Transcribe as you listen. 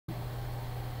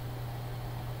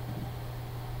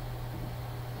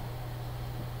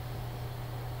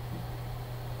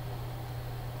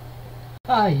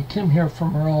Hi, Tim here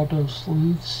from Readalong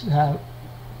Sleuths,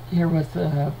 here with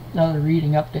another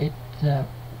reading update.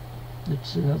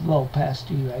 It's a little past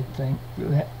due, I think,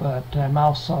 but I'm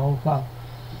also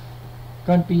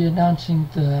going to be announcing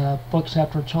the books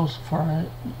that were chosen for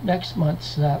next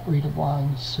month's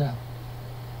read-alongs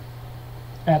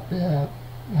at the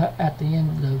end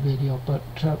of the video. But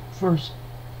first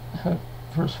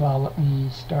of all, let me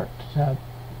start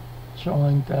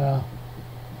showing the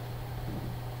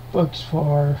books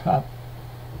for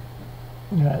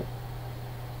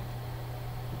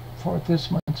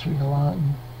this month's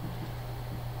read-along.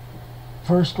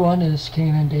 First one is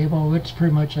Cain and Abel. It's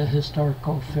pretty much a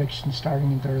historical fiction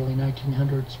starting in the early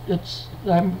 1900s.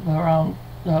 I'm around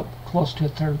close to a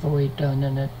third of the way done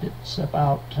in it. It's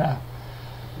about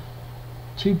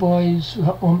two boys,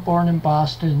 one born in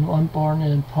Boston, one born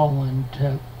in Poland.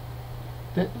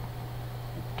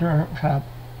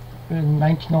 In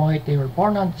 1908, they were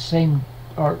born on the same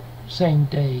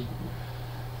day,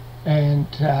 and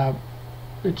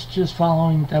it's just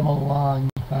following them along.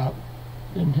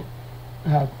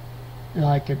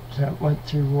 Like it went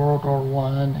through World War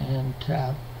I and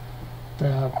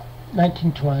the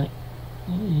 1920s,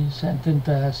 and then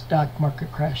the stock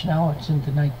market crash. Now it's in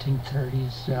the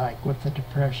 1930s, like with the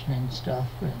Depression and stuff,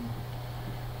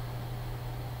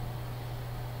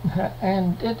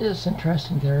 and it is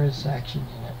interesting. There is action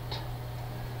in it.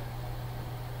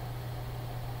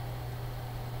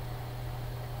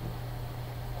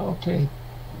 Okay,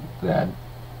 the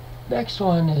next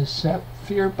one is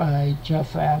Fear by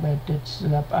Jeff Abbott. It's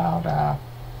about a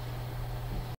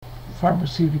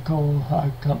pharmaceutical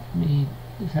company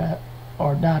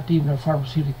or not even a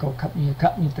pharmaceutical company, a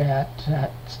company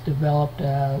that's developed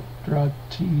a drug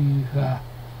to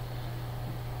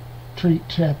treat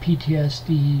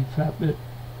PTSD,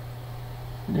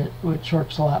 which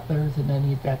works a lot better than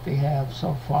any that they have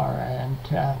so far, and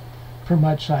pretty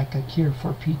much like a cure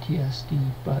for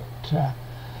PTSD. But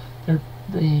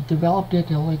they developed it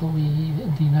illegally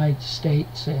in the United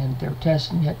States, and they're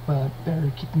testing it, but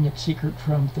they're keeping it secret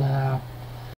from the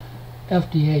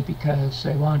FDA because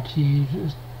they want to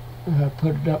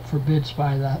put it up for bids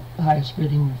by the highest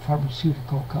bidding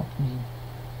pharmaceutical company.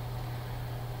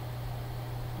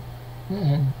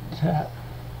 And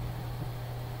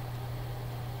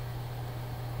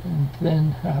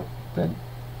then the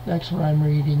next one I'm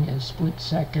reading is Split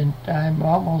Second. I'm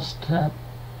almost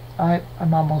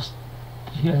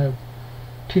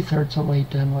two-thirds of the way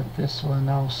done with this one.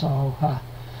 Also,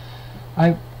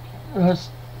 I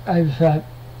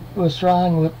was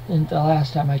wrong in the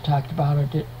last time I talked about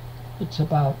it. It's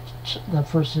about the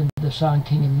first in the Sean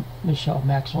King and Michelle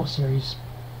Maxwell series,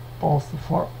 both the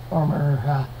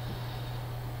former.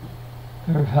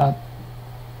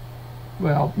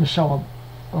 Well, Michelle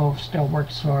still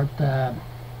works for the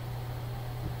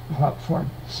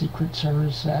Secret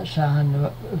Service.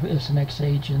 Sean is an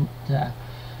ex-agent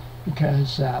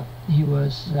because he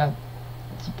was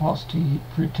supposed to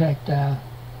protect a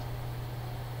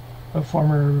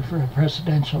former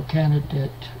presidential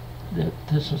candidate.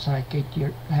 This was like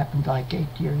happened like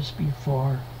 8 years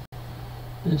before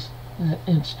this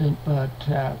incident, but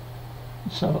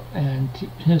and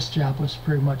his job was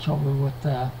pretty much over with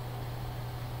the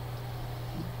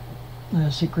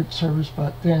Secret Service.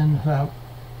 But then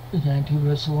and he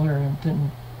was a lawyer, and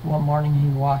then one morning he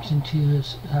walks into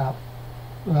his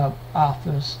law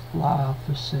office,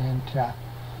 and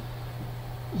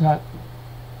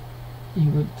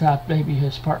thought maybe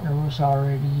his partner was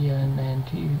already in, and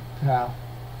he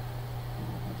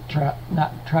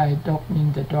tried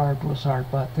opening the door. It was hard,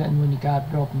 but then when he got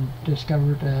it open,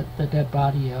 discovered the dead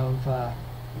body of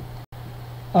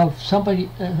somebody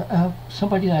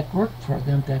that worked for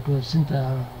them, that was in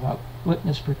the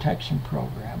witness protection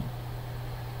program,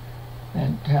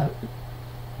 and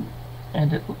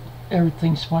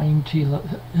everything's pointing to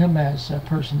him as a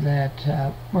person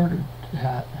that murdered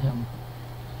him.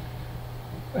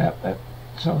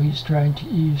 So he's trying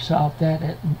to solve that.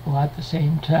 At the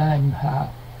same time,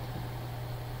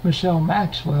 Michelle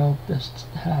Maxwell, this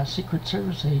Secret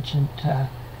Service agent,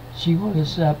 she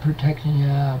was protecting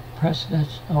a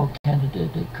presidential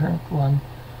candidate, a current one,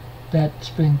 that's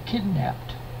been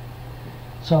kidnapped.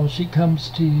 So she comes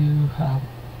to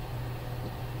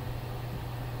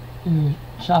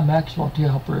Sean Maxwell to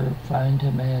help her find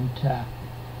him,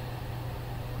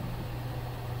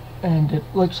 and it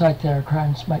looks like their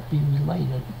crimes might be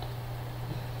related.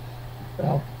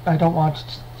 Well, I don't want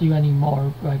to do any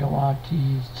more. I don't want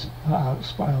to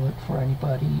spoil it for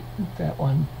anybody, that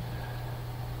one.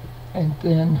 And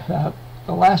then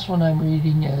the last one I'm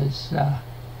reading is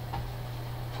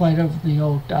Flight of the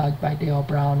Old Dog by Dale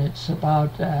Brown. It's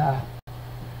about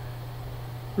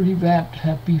revamped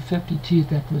B-52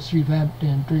 that was revamped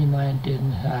in Dreamland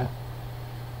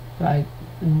by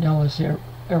Nellis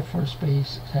Air Force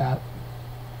Base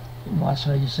in Las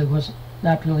Vegas. It was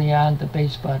not really on the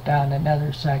base, but on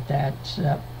another site that's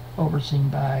overseen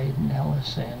by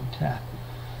Nellis. And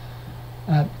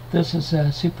this is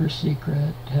a super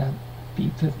secret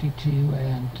B-52,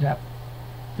 and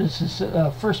this is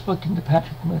the first book in the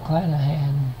Patrick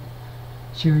McClanahan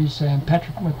series, and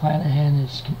Patrick McClanahan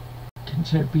is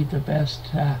considered to be the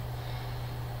best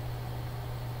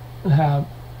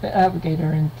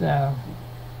navigator and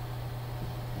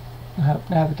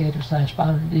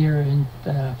navigator/bombardier in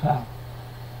the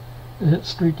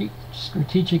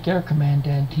Strategic Air Command,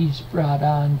 and he's brought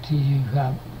on to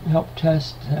help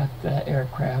test the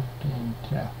aircraft,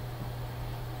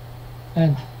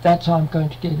 and that's all I'm going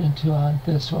to get into on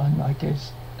this one. Like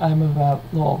I'm about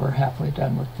a little over halfway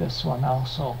done with this one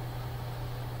also.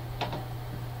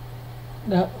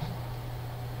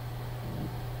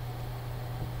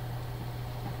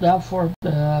 Now for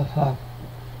the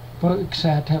books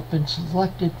that have been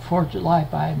selected for July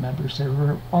by members. There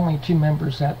were only 2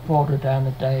 members that voted on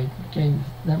it. I gave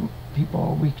them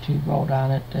people a week to vote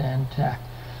on it, and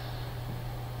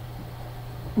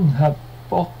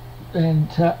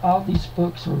all these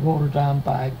books were voted on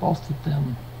by both of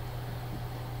them.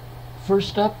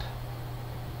 First up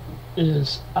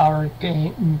is Our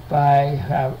Game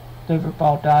by David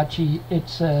Baldacci.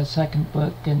 It's a second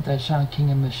book in the Sean King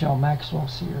and Michelle Maxwell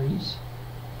series.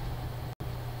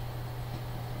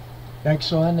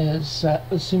 Next one is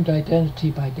Assumed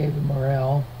Identity by David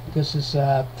Morrell. This is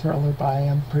a thriller by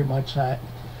him, pretty much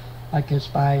like a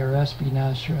spy or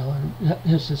espionage thriller.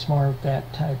 This is more of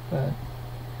that type,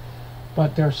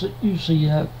 but there's usually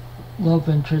a love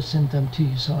interest in them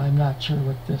too, so I'm not sure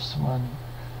with this one.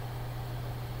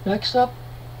 Next up,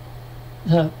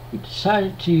 I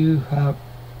decided to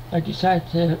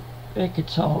make it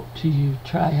so to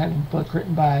try having a book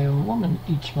written by a woman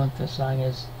each month, as long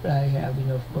as I have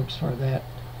enough books for that.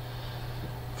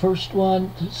 First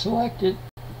one selected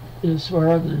is Where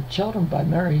Are the Children by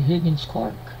Mary Higgins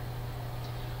Clark,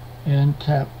 and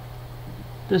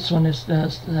this one is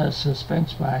the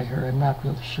suspense by her. I'm not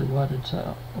really sure what it's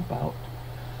about.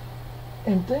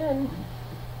 And then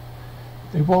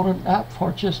they voted not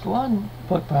for just one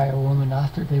book by a woman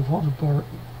author, they voted for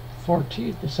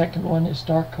 2. The second one is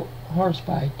Dark Horse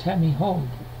by Tammy Hogue.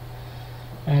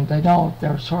 And I know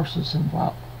there are sources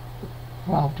involved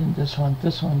in this one.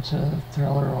 This one's a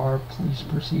thriller or police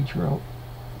procedural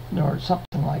or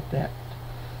something like that.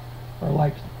 Or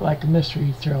like a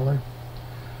mystery thriller.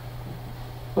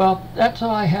 Well, that's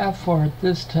all I have for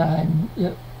this time.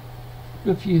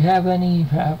 If you have any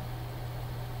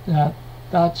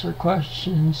thoughts or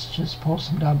questions, just post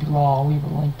them down below. I'll leave a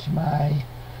link to my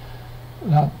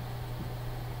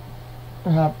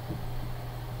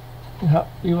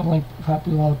leave a link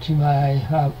below to my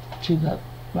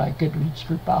Goodreads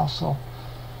group also.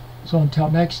 So until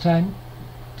next time,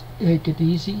 take it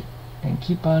easy and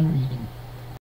keep on reading.